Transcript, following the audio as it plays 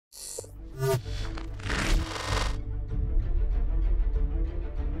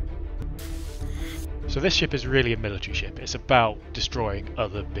So this ship is really a military ship. It's about destroying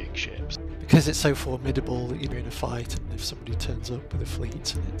other big ships. Because it's so formidable, you're in a fight, and if somebody turns up with a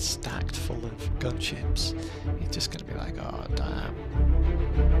fleet and it's stacked full of gunships, you're just going to be like, oh damn.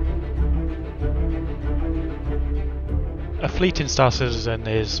 A fleet in Star Citizen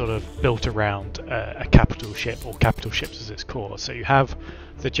is sort of built around a capital ship, or capital ships as its core. So you have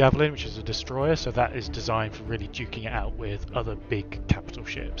the Javelin, which is a destroyer, so that is designed for really duking it out with other big capital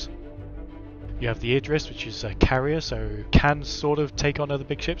ships. You have the Idris, which is a carrier, so can sort of take on other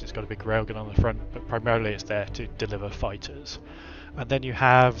big ships. It's got a big railgun on the front, but primarily it's there to deliver fighters. And then you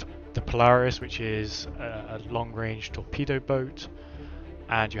have the Polaris, which is a long-range torpedo boat.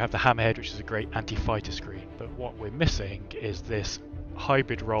 And you have the Hammerhead, which is a great anti-fighter screen. But what we're missing is this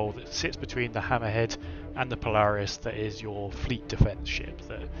hybrid role that sits between the Hammerhead and the Polaris, that is your fleet defense ship,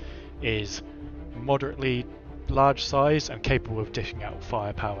 that is moderately large size and capable of dishing out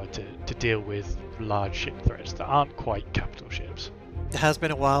firepower to deal with large ship threats that aren't quite capital ships. It has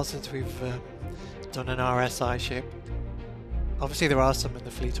been a while since we've done an RSI ship. Obviously there are some in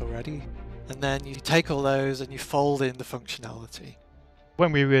the fleet already, and then you take all those and you fold in the functionality.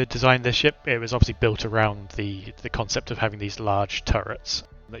 When we were designing this ship, it was obviously built around the concept of having these large turrets,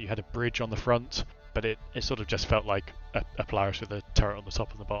 that you had a bridge on the front, but it sort of just felt like a Polaris with a turret on the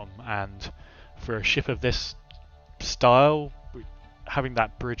top and the bottom. And for a ship of this style, having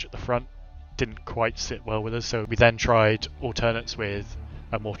that bridge at the front didn't quite sit well with us, so we then tried alternates with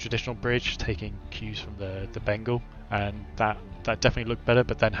a more traditional bridge, taking cues from the Bengal, and that definitely looked better,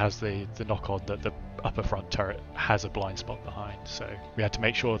 but then has the knock-on that the upper front turret has a blind spot behind, so we had to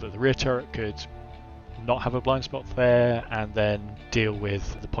make sure that the rear turret could not have a blind spot there, and then deal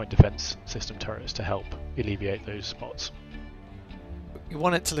with the point defense system turrets to help alleviate those spots. You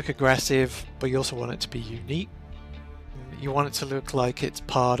want it to look aggressive, but you also want it to be unique. You want it to look like it's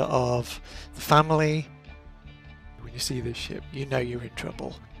part of the family. When you see this ship, you know you're in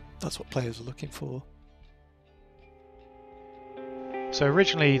trouble. That's what players are looking for. So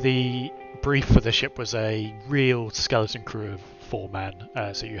originally the brief for the ship was a real skeleton crew of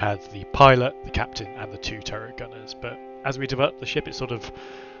 4-man. So you had the pilot, the captain, and the 2 turret gunners. But as we developed the ship, it sort of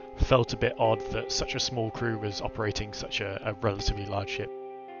felt a bit odd that such a small crew was operating such a relatively large ship.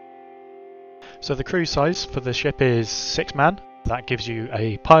 So the crew size for the ship is 6-man. That gives you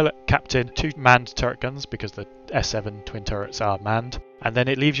a pilot, captain, 2 manned turret guns because the S7 twin turrets are manned, and then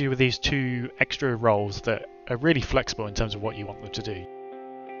it leaves you with these 2 extra roles that are really flexible in terms of what you want them to do.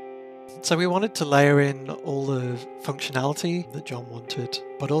 So we wanted to layer in all the functionality that John wanted,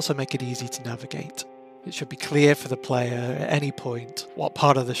 but also make it easy to navigate. It should be clear for the player at any point what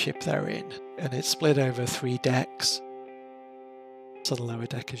part of the ship they're in, and it's split over 3 decks. So the lower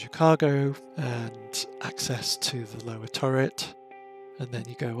deck is your cargo and access to the lower turret, and then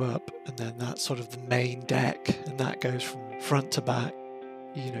you go up, and then that's sort of the main deck, and that goes from front to back.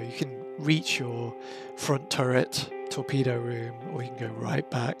 You know, you can reach your front turret torpedo room, or you can go right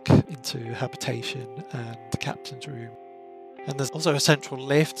back into habitation and the captain's room. And there's also a central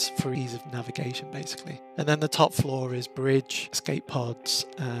lift for ease of navigation, basically. And then the top floor is bridge, escape pods,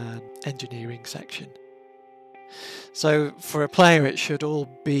 and engineering section. So for a player, it should all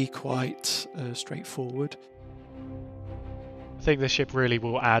be quite straightforward. I think this ship really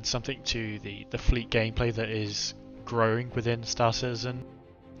will add something to the fleet gameplay that is growing within Star Citizen.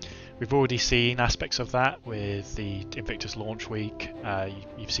 We've already seen aspects of that with the Invictus launch week.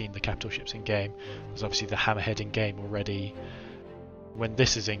 You've seen the capital ships in game. There's obviously the Hammerhead in game already. When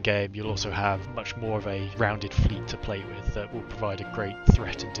this is in game, you'll also have much more of a rounded fleet to play with that will provide a great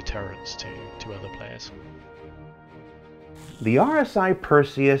threat and deterrence to other players. The RSI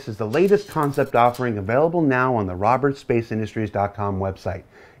Perseus is the latest concept offering available now on the robertspaceindustries.com website.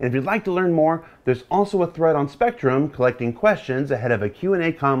 And if you'd like to learn more, there's also a thread on Spectrum collecting questions ahead of a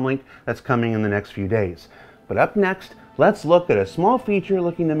Q&A comlink that's coming in the next few days. But up next, let's look at a small feature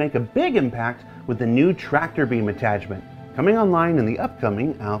looking to make a big impact with the new tractor beam attachment, coming online in the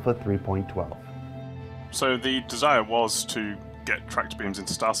upcoming Alpha 3.12. So the desire was to get tractor beams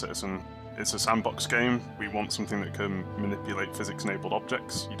into Star Citizen. It's a sandbox game. We want something that can manipulate physics-enabled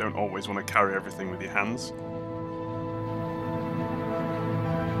objects. You don't always want to carry everything with your hands.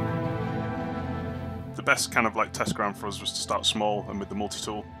 The best kind of like test ground for us was to start small and with the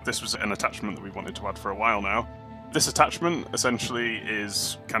multi-tool. This was an attachment that we wanted to add for a while now. This attachment essentially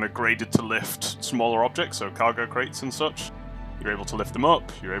is kind of graded to lift smaller objects, so cargo crates and such. You're able to lift them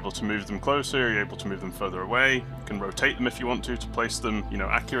up, you're able to move them closer, you're able to move them further away. You can rotate them if you want to place them,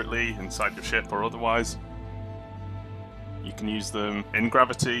 accurately inside your ship or otherwise. You can use them in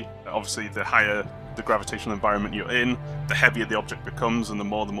gravity. Obviously, the higher the gravitational environment you're in, the heavier the object becomes and the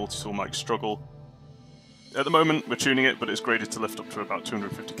more the multi-tool might struggle. At the moment, we're tuning it, but it's graded to lift up to about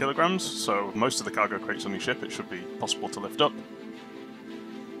 250 kilograms, so most of the cargo crates on your ship, it should be possible to lift up.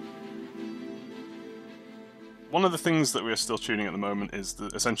 One of the things that we're still tuning at the moment is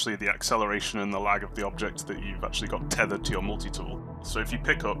essentially the acceleration and the lag of the object that you've actually got tethered to your multi-tool. So if you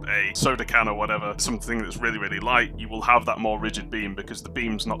pick up a soda can or whatever, something that's really, really light, you will have that more rigid beam because the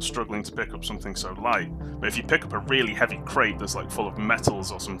beam's not struggling to pick up something so light. But if you pick up a really heavy crate that's like full of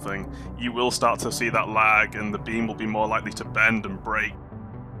metals or something, you will start to see that lag and the beam will be more likely to bend and break.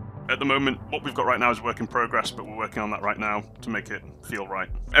 At the moment, what we've got right now is work in progress, but we're working on that right now to make it feel right.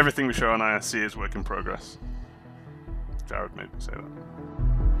 Everything we show on ISC is work in progress. Jared made me say that.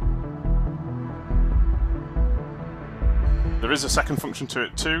 There is a second function to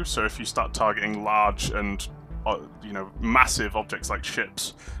it too, so if you start targeting large and massive objects like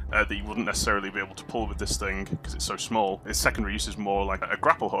ships that you wouldn't necessarily be able to pull with this thing because it's so small, its secondary use is more like a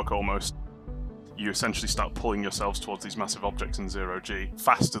grapple hook almost. You essentially start pulling yourselves towards these massive objects in 0G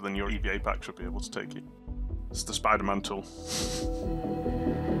faster than your EVA pack should be able to take you. It's the Spider-Man tool.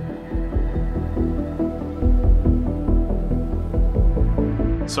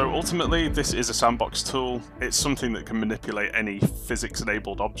 So ultimately, this is a sandbox tool. It's something that can manipulate any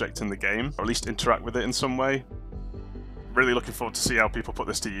physics-enabled object in the game, or at least interact with it in some way. Really looking forward to see how people put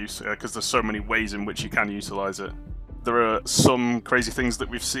this to use, because there's so many ways in which you can utilize it. There are some crazy things that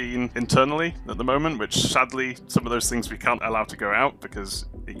we've seen internally at the moment, which sadly, some of those things we can't allow to go out because,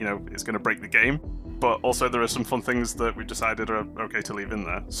 it's going to break the game. But also there are some fun things that we've decided are okay to leave in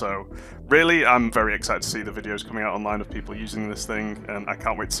there. So really, I'm very excited to see the videos coming out online of people using this thing, and I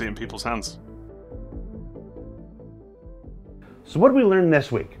can't wait to see it in people's hands. So what did we learn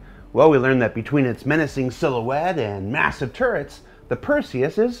this week? Well, we learned that between its menacing silhouette and massive turrets, the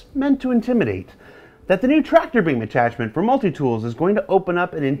Perseus is meant to intimidate. That the new tractor beam attachment for multi-tools is going to open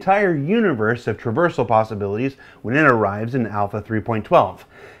up an entire universe of traversal possibilities when it arrives in Alpha 3.12.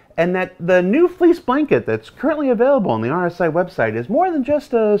 And that the new fleece blanket that's currently available on the RSI website is more than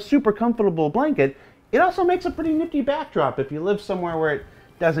just a super comfortable blanket, it also makes a pretty nifty backdrop if you live somewhere where it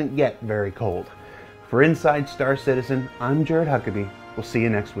doesn't get very cold. For Inside Star Citizen, I'm Jared Huckabee. We'll see you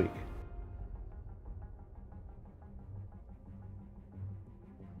next week.